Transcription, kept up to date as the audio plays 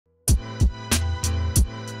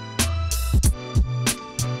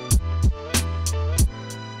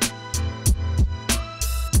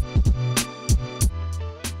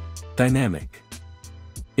Dynamic.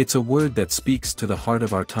 It's a word that speaks to the heart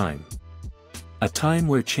of our time. A time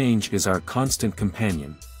where change is our constant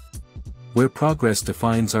companion. Where progress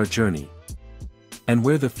defines our journey. And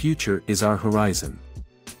where the future is our horizon.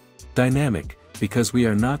 Dynamic, because we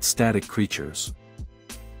are not static creatures.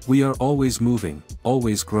 We are always moving,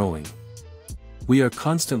 always growing. We are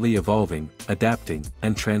constantly evolving, adapting,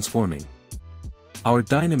 and transforming. Our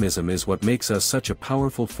dynamism is what makes us such a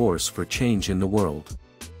powerful force for change in the world.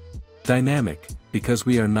 Dynamic, because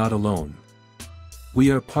we are not alone. We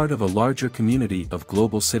are part of a larger community of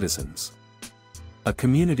global citizens. A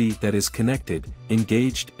community that is connected,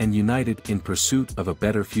 engaged, and united in pursuit of a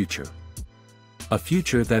better future. A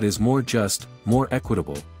future that is more just, more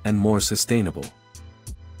equitable, and more sustainable.